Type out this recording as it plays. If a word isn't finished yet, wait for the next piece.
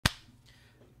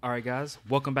Alright guys,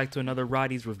 welcome back to another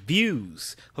Roddy's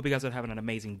Reviews. Hope you guys are having an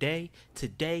amazing day.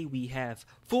 Today we have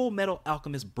Full Metal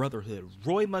Alchemist Brotherhood,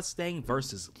 Roy Mustang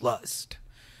versus Lust.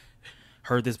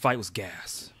 Heard this fight was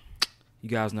gas. You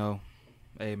guys know.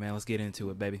 Hey man, let's get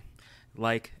into it, baby.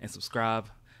 Like and subscribe.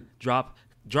 Drop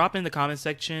in the comment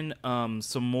section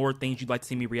some more things you'd like to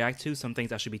see me react to, some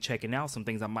things I should be checking out, some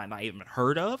things I might not even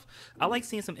heard of. I like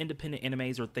seeing some independent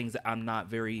animes or things that I'm not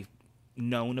very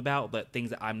known about, but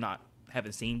things that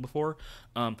haven't seen before.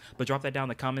 But drop that down in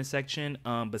the comment section.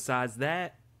 Besides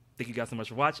that, thank you guys so much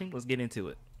for watching. Let's get into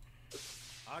it.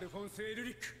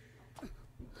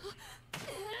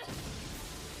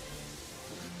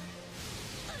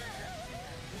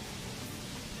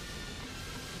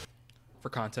 For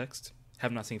context,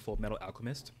 have not seen Full Metal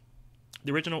Alchemist,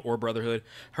 the original or Brotherhood.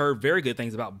 Heard very good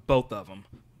things about both of them.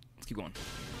 Let's keep going.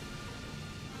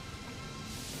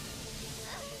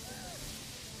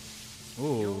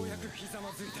 Ooh.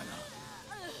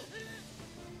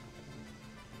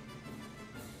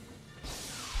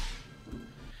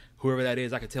 Whoever that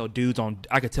is, I could tell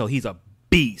I could tell he's a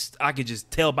beast. I could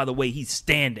just tell by the way he's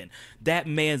standing. That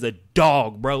man's a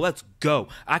dog, bro. Let's go.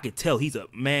 I could tell he's a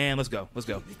man. Let's go. Let's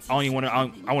go. I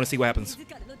want to see what happens.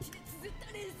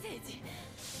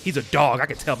 He's a dog. I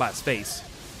could tell by his face.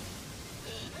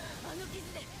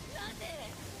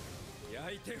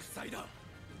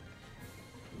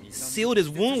 Sealed his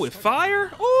wound with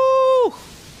fire? Ooh!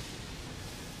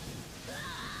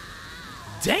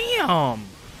 Damn!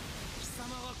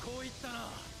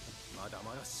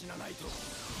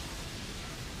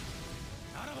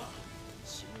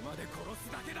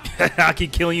 I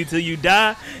keep killing you till you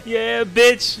die? Yeah,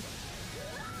 bitch!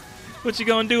 What you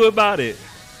gonna do about it?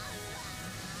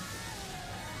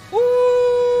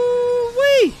 Ooh!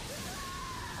 Wee!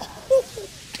 Oh,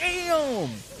 damn!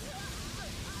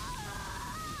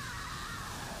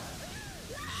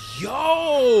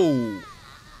 Yo!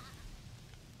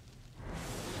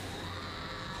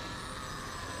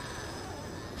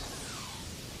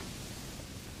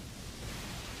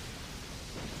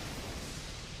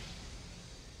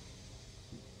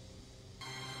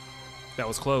 That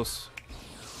was close.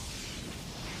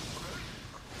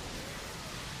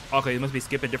 Okay, you must be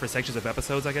skipping different sections of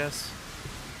episodes, I guess.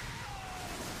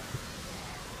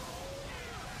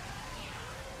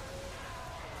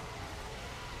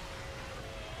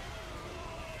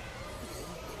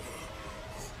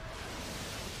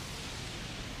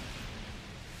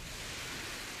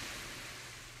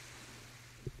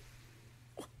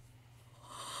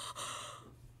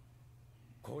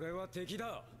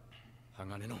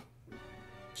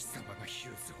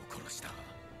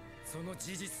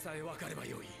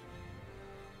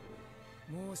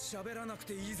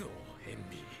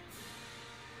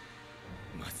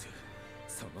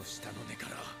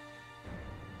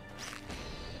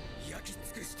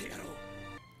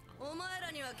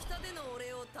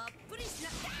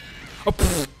 Oh,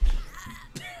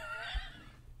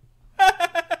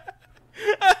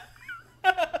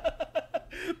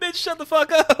 bitch, shut the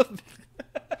fuck up.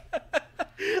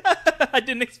 I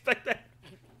didn't expect that.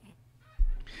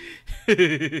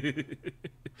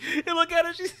 And look at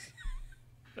her. She's...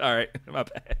 All right, my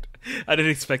bad. I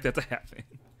didn't expect that to happen.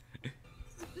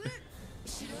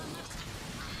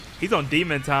 He's on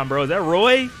demon time, bro. Is that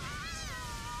Roy?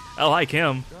 I like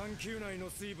him.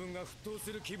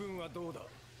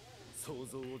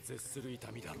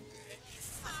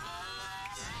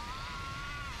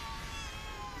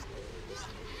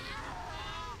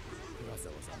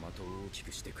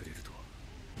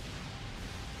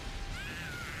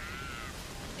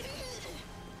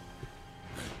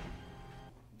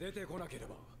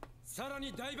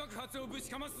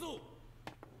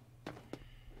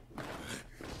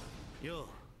 Yo,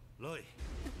 Roy.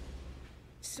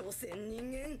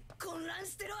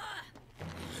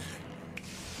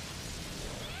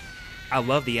 I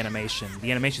love the animation.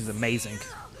 The animation is amazing.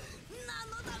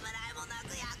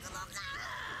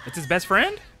 It's his best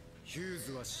friend?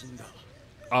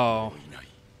 Oh.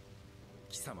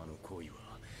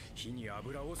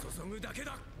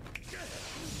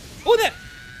 Oh, that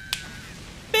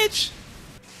bitch!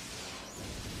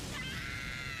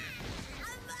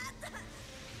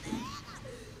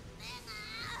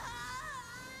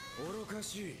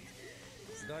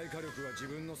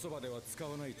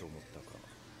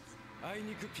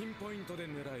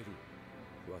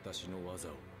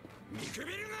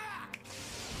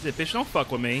 Said, bitch, don't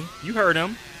fuck with me. You heard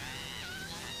him.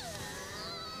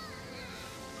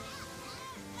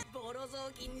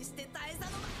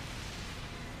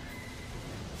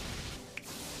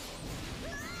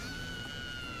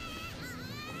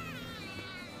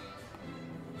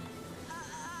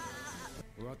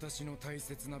 私の大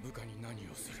切な部下に何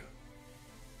をする。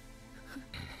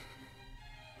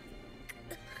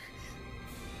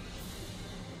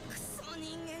クソ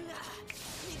人間が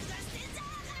肉出してんじゃん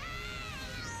か。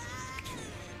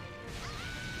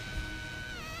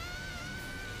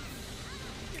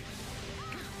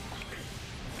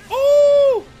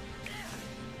Oh!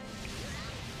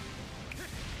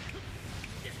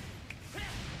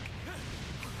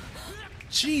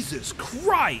 Jesus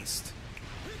Christ!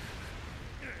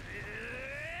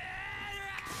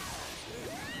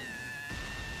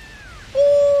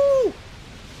 Ooh!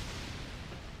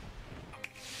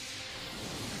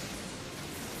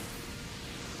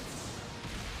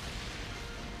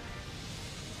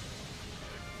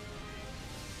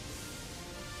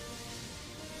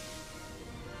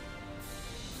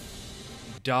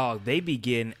 Dog, they be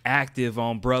getting active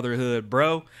on Brotherhood,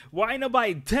 bro. Why ain't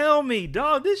nobody tell me,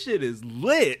 dog? This shit is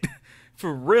lit.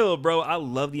 For real, bro. I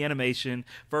love the animation.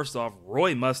 First off,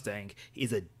 Roy Mustang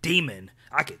is a demon.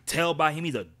 I could tell by him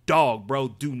he's a dog, bro.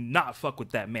 Do not fuck with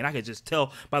that man. I could just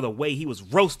tell by the way he was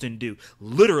roasting dude.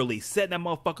 Literally setting that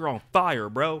motherfucker on fire,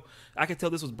 bro. I could tell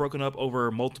this was broken up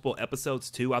over multiple episodes,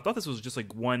 too. I thought this was just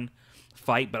like one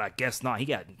fight, but I guess not. He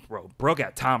got, bro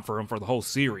got time for him for the whole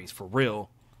series, for real.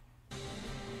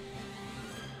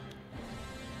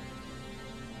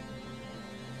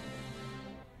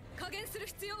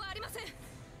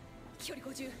 距離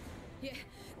50、いえ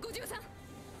53。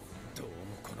どうも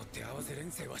この手合わせ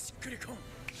連戦はしっくりこん。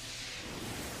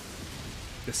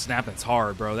 The snapping's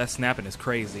hard, bro. That snapping is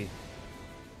crazy.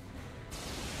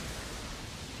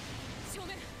 正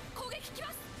面攻撃き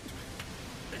ます。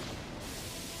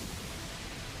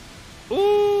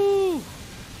 Ooh!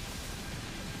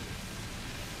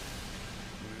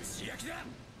 蒸し焼きだ。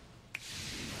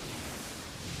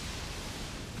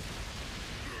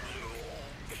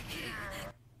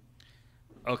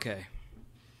 Okay,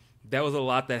 that was a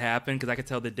lot that happened because I could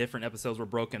tell the different episodes were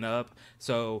broken up.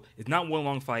 So it's not one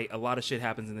long fight. A lot of shit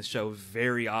happens in the show,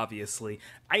 very obviously.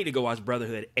 I need to go watch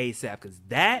Brotherhood ASAP because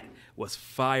that was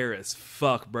fire as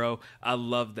fuck, bro. I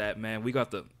love that, man. We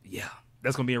got the, yeah,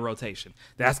 that's going to be in rotation.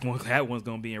 That one's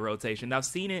going to be in rotation. I've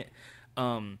seen it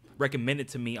recommended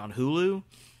to me on Hulu.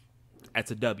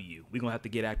 That's a W. We're going to have to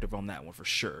get active on that one for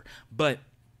sure. But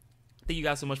thank you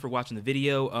guys so much for watching the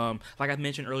video. Like I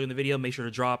mentioned earlier in the video, make sure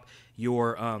to drop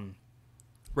your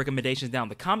recommendations down in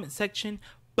the comment section.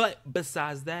 But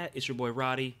besides that, it's your boy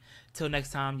Roddy. Till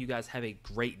next time, you guys have a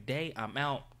great day. I'm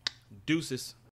out. Deuces.